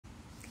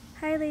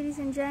Hi ladies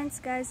and gents,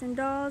 guys and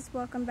dolls,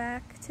 welcome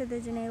back to the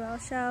Janae Lyle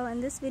Show.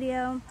 In this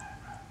video,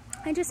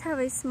 I just have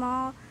a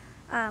small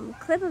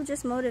clip of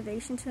just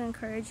motivation to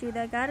encourage you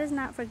that God has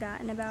not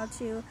forgotten about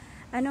you.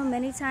 I know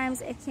many times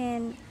it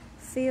can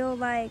feel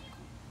like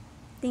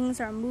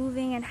things are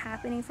moving and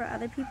happening for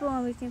other people,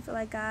 and we can feel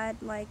like, God,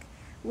 like,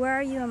 where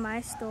are you in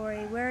my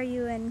story? Where are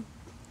you in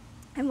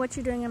what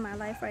you're doing in my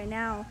life right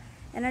now?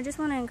 And I just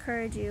want to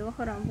encourage you.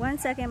 Hold on one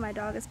second, my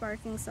dog is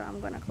barking, so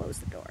I'm going to close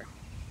the door.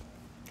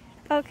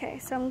 Okay,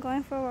 so I'm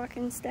going for a walk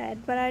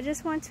instead, but I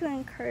just want to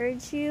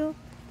encourage you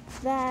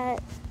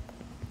that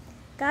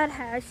God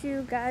has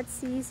you, God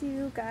sees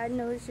you, God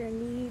knows your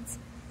needs,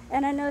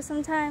 and I know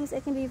sometimes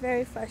it can be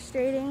very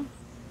frustrating,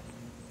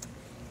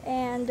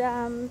 and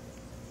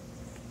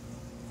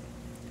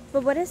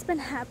but what has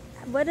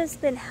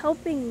been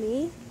helping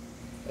me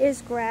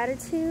is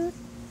gratitude.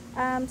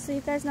 So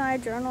you guys know I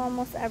journal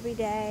almost every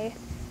day,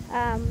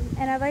 and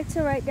I like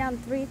to write down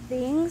 3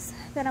 things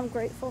that I'm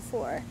grateful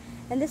for.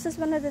 And this is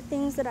one of the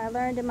things that I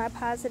learned in my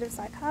positive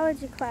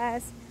psychology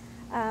class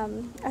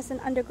as an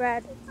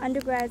undergrad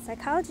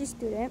psychology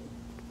student.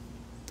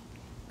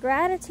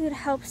 Gratitude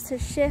helps to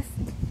shift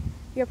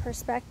your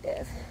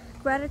perspective.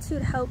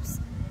 Gratitude helps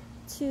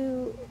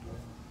to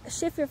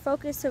shift your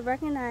focus to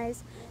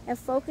recognize and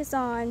focus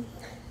on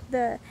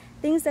the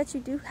things that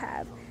you do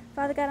have.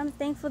 Father God, I'm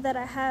thankful that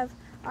I have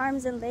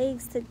arms and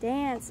legs to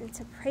dance and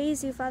to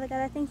praise you. Father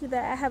God, I thank you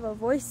that I have a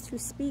voice to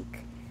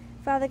speak.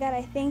 Father God,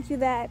 I thank you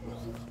that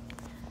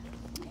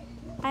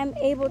I'm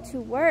able to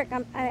work.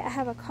 I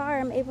have a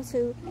car. I'm able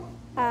to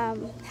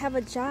have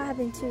a job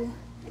and to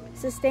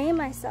sustain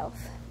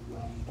myself.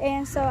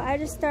 And so I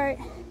just start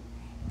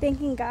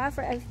thanking God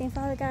for everything.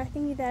 Father God, I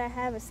thank you that I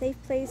have a safe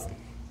place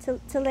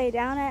to lay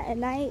down at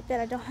night, that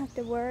I don't have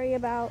to worry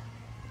about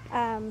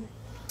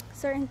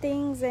certain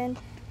things. And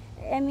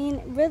I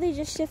mean, really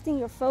just shifting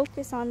your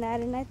focus on that.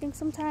 And I think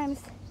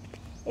sometimes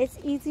it's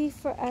easy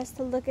for us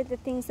to look at the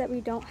things that we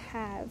don't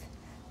have,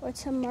 or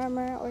to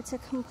murmur, or to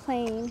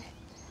complain.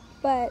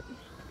 But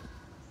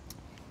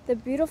the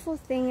beautiful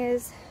thing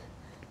is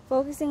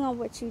focusing on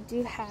what you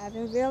do have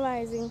and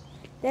realizing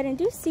that in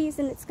due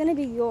season it's going to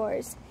be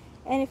yours.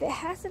 And if it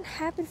hasn't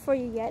happened for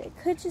you yet, it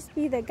could just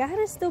be that God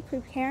is still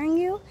preparing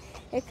you.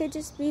 It could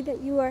just be that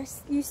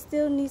you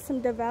still need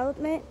some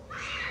development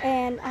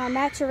and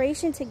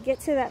maturation to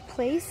get to that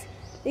place,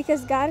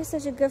 because God is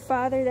such a good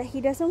Father that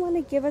He doesn't want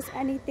to give us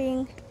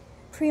anything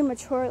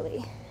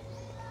prematurely.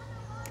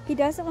 He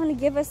doesn't want to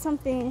give us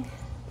something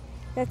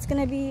that's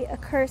going to be a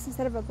curse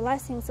instead of a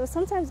blessing. So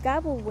sometimes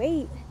God will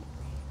wait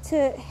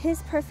to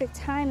His perfect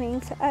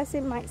timing. To us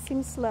it might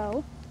seem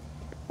slow,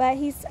 but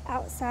He's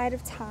outside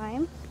of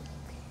time.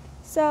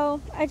 So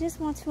I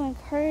just want to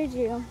encourage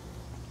you,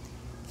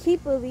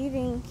 keep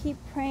believing, keep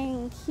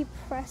praying, keep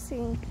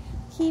pressing,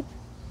 keep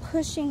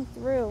pushing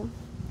through.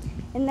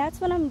 And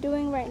that's what I'm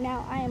doing right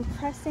now. I am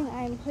pressing,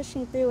 I am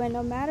pushing through, and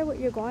no matter what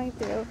you're going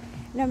through,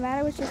 no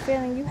matter what you're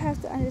feeling, you have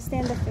to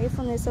understand the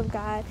faithfulness of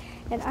God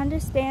and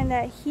understand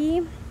that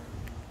He,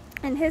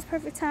 in His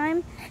perfect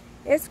time,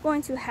 it's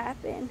going to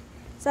happen.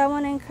 So I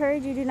want to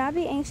encourage you, do not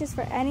be anxious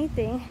for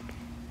anything,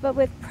 but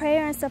with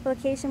prayer and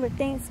supplication, with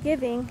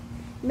thanksgiving,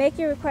 make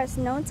your requests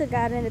known to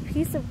God, and the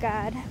peace of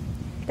God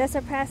that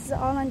surpasses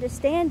all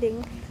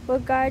understanding will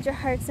guard your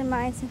hearts and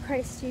minds in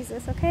Christ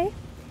Jesus, okay?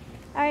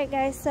 Alright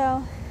guys,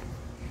 so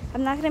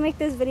I'm not going to make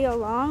this video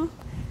long,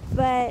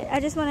 but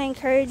I just want to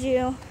encourage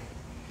you,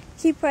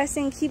 keep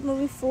pressing, keep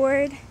moving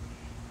forward,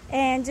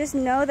 and just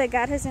know that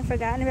God hasn't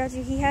forgotten about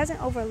you. He hasn't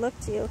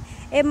overlooked you.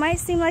 It might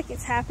seem like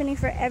it's happening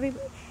for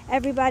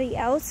everybody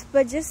else,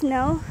 but just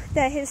know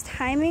that His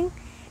timing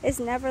is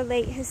never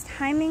late. His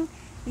timing,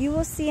 you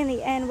will see in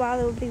the end, while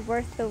it will be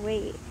worth the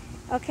wait.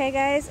 Okay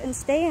guys, and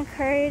stay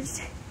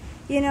encouraged.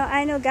 You know,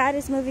 I know God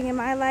is moving in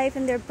my life,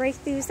 and there are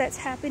breakthroughs that's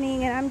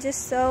happening, and I'm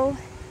just so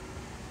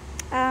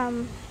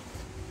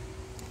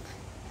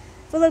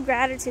full of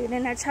gratitude,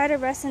 and I try to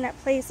rest in that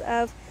place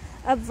of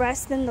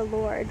rest in the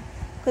Lord.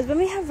 Because when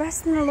we have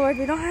rest in the Lord,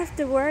 we don't have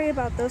to worry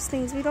about those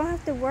things. We don't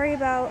have to worry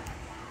about,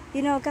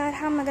 you know, God,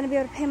 how am I going to be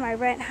able to pay my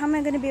rent? How am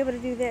I going to be able to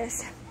do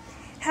this?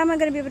 How am I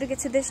going to be able to get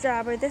to this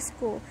job or this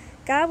school?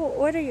 God will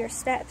order your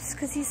steps,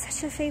 because He's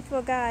such a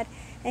faithful God,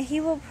 and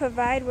He will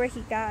provide where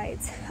He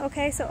guides.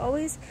 Okay, so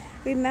always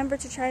remember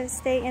to try to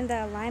stay in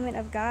the alignment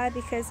of God,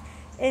 because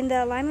in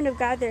the alignment of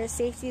God there is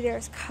safety, there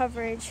is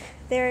coverage,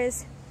 there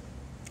is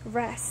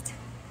rest.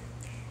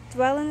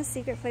 Dwell in the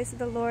secret place of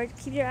the Lord.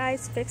 Keep your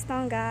eyes fixed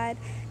on God.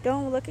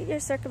 Don't look at your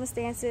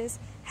circumstances.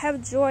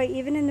 Have joy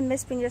even in the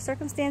midst when your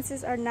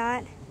circumstances are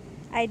not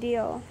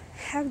ideal.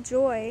 Have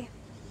joy.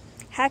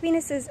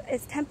 Happiness is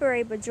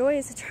temporary, but joy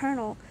is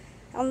eternal.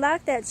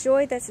 Unlock that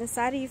joy that's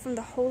inside of you from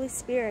the Holy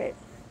Spirit,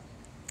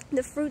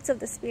 the fruits of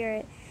the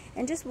Spirit,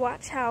 and just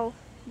watch how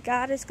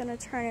God is going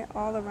to turn it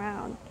all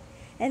around.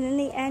 And in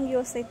the end,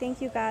 you'll say,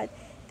 thank you, God.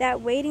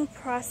 That waiting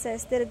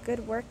process did a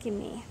good work in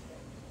me.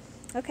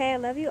 Okay, I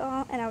love you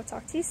all, and I will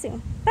talk to you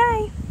soon.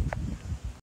 Bye!